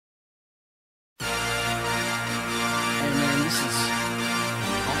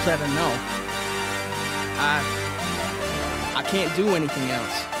let her know. I can't do anything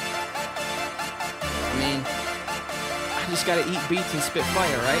else. I mean, I just gotta eat beats and spit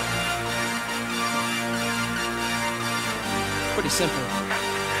fire, right? Pretty simple.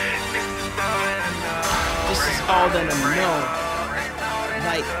 This is all that I know.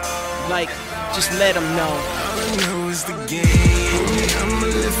 Like, just let them know. All I know is the game. I'ma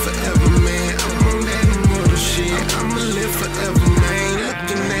live forever, man. I'm on that immortal shit. I'ma live forever, man.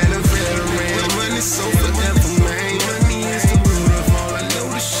 Looking at a veteran. Money so forever, man. Money is the root of all. I know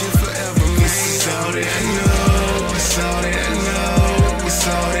this shit forever, man. This is all that I know. It's all that I know. It's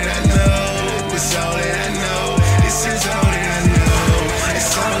all that I know. It's all that I know. This is all that I know.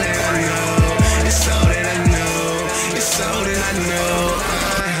 It's all that I know. It's all that I know. It's all that I know.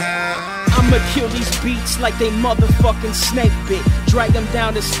 I'ma kill these beats like they motherfucking snake bit. Drag them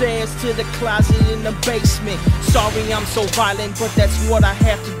down the stairs to the closet in the basement. Sorry I'm so violent, but that's what I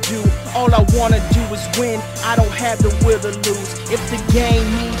have to do. All I wanna do is win, I don't have the will to lose. If the game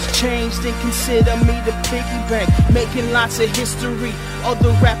needs change, then consider me the piggy bank. Making lots of history,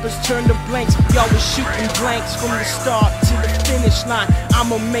 other rappers turn to blanks. Y'all was shooting blanks from the start to the finish line.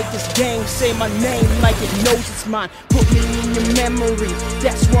 I'ma make this game say my name like it knows it's mine. Put me in your memory,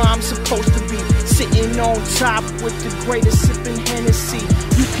 that's where I'm supposed to be. Sitting on top with the greatest sipping Hennessy.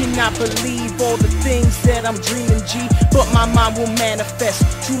 You cannot believe all the things that I'm dreaming, G, but my mind will manifest.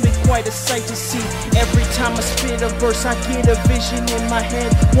 Truly quite a sight to see. Every time I spit a verse, I get a vision in my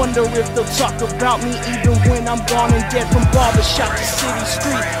head. Wonder if they'll talk about me even when I'm gone and dead. From barbershop to city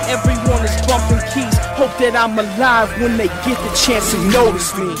street, everyone is bumping Keez. Hope that I'm alive when they get the chance to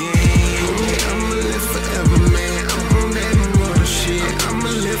notice me. I'ma live forever, man. I'm on that immortal shit. I'ma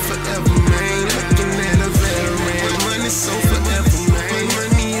live forever, man. Looking at a veteran. Money so forever, man.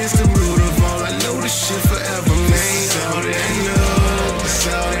 Money is the root of all. I know this shit forever, man. It's all that I know. It's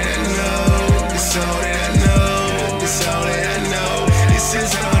all that I know. It's all that I know. It's all that I know. This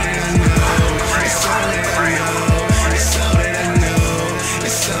is all that I know. It's all that I know. It's all that I know.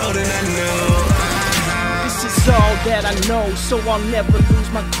 It's all that I know. This is all that I know, so I'll never lose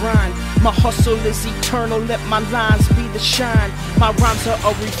my grind. My hustle is eternal, let my lines be the shine. My rhymes are a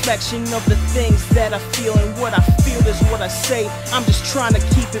reflection of the things that I feel, and what I feel is what I say. I'm just trying to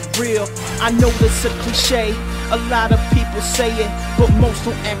keep it real. I know it's a cliche, a lot of people say it, but most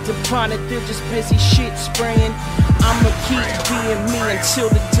don't act upon it. They're just busy shit spraying. I'ma keep being me until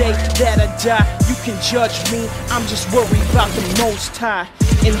the day that I die. You can judge me, I'm just worried about the Most High,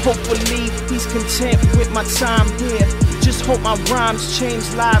 and hopefully he's content with my time here. Just hope my rhymes change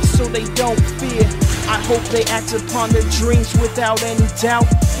lives so they don't fear. I hope they act upon their dreams without any doubt,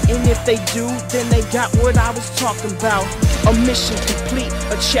 and if they do, then they got what I was talking about. A mission complete,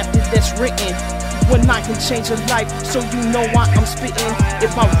 a chapter that's written. When I can change a life, so you know why I'm spitting.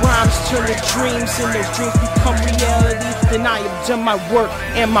 If my rhymes turn to dreams and those dreams become reality, then I have done my work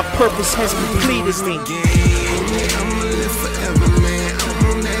and my purpose has completed me. I'ma live forever, man. I'm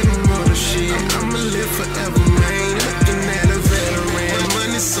on that immortal shit. I'ma live forever, man. Looking at a veteran.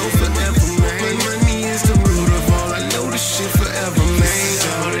 Money so